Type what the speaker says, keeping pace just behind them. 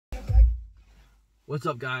What's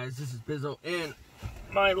up, guys? This is Bizzo, and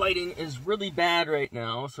my lighting is really bad right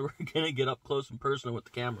now, so we're gonna get up close and personal with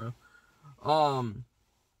the camera.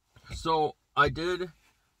 So I did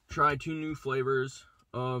try 2 new flavors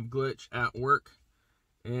of Glytch at work,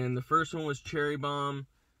 and the first one was Cherry Bomb.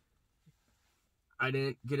 I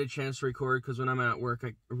didn't get a chance to record because when I'm at work,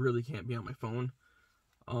 I really can't be on my phone.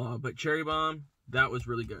 But Cherry Bomb, that was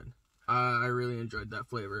really good. I really enjoyed that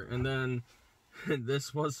flavor. And then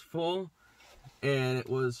this was full, and it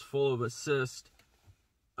was full of assist.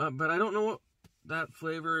 But I don't know what that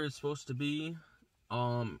flavor is supposed to be.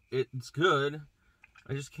 It's good.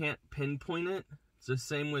 I just can't pinpoint it. It's the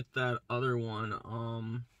same with that other one.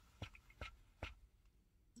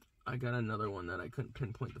 I got another one that I couldn't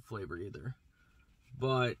pinpoint the flavor either.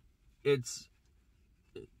 But it's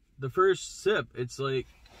the first sip, it's like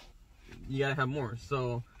you gotta have more.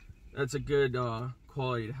 So that's a good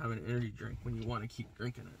quality to have an energy drink when you want to keep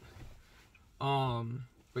drinking it.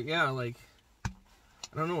 But yeah, like, I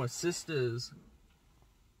don't know what assist is.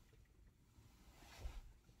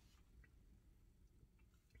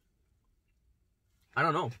 I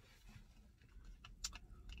don't know.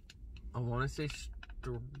 I want to say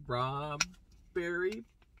strawberry,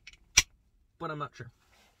 but I'm not sure.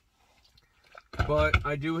 But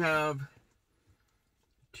I do have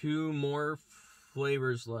 2 more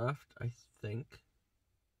flavors left, I think.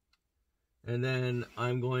 And then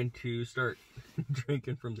I'm going to start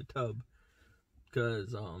drinking from the tub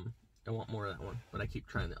because I want more of that one, but I keep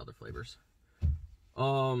trying the other flavors.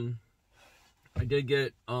 I did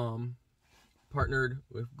get partnered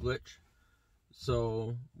with Glytch,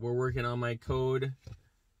 so we're working on my code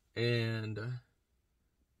and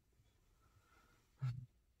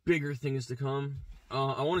bigger things to come.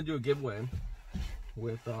 I want to do a giveaway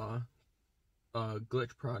with a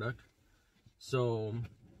Glytch product, so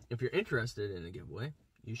if you're interested in a giveaway,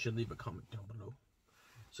 you should leave a comment down below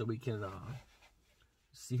so we can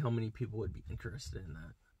see how many people would be interested in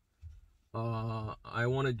that. I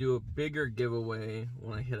want to do a bigger giveaway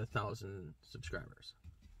when I hit 1,000 subscribers.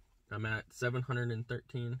 I'm at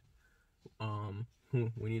 713.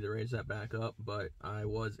 We need to raise that back up, but I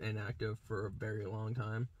was inactive for a very long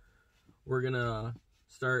time. We're gonna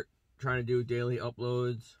start trying to do daily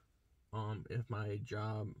uploads. If my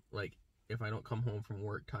job, like, if I don't come home from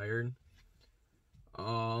work tired.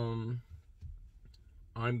 I'm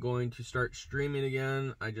going to start streaming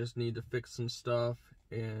again. I just need to fix some stuff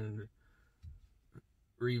and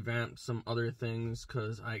revamp some other things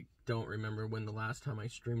because I don't remember when the last time I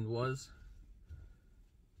streamed was.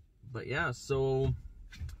 But yeah, so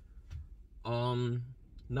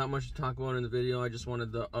not much to talk about in the video. I just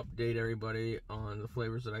wanted to update everybody on the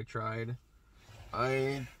flavors that I tried.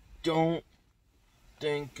 I don't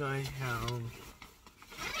think I have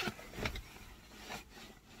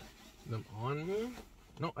them on me.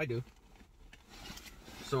 No, I do.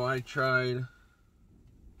 So I tried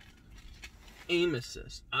Aim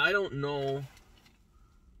Assist. I don't know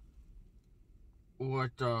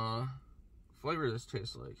what flavor this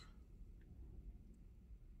tastes like.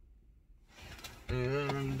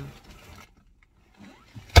 And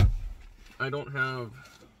I don't have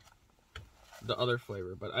the other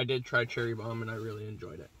flavor, but I did try Cherry Bomb and I really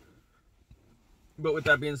enjoyed it. But with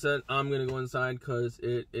that being said, I'm gonna go inside because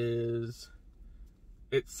it's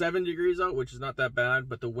 7 degrees out, which is not that bad,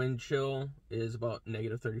 but the wind chill is about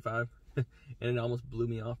 -35. And it almost blew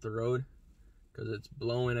me off the road because it's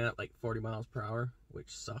blowing at like 40 miles per hour,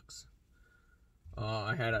 which sucks.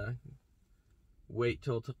 I have to wait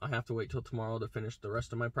till tomorrow to finish the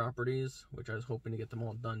rest of my properties, which I was hoping to get them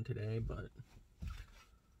all done today, but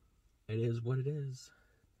it is what it is.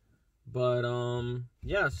 But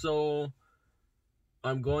yeah, so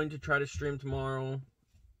I'm going to try to stream tomorrow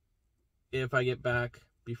if I get back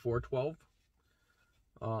before 12.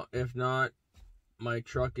 If not, my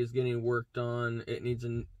truck is getting worked on. It needs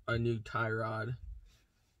a new tie rod,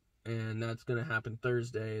 and that's gonna happen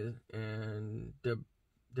Thursday. And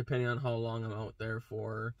depending on how long I'm out there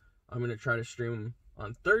for, I'm gonna try to stream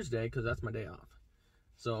on Thursday because that's my day off.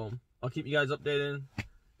 So I'll keep you guys updated.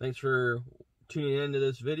 Thanks for tuning into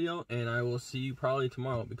this video, and I will see you probably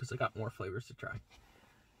tomorrow because I got more flavors to try.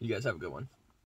 You guys have a good one.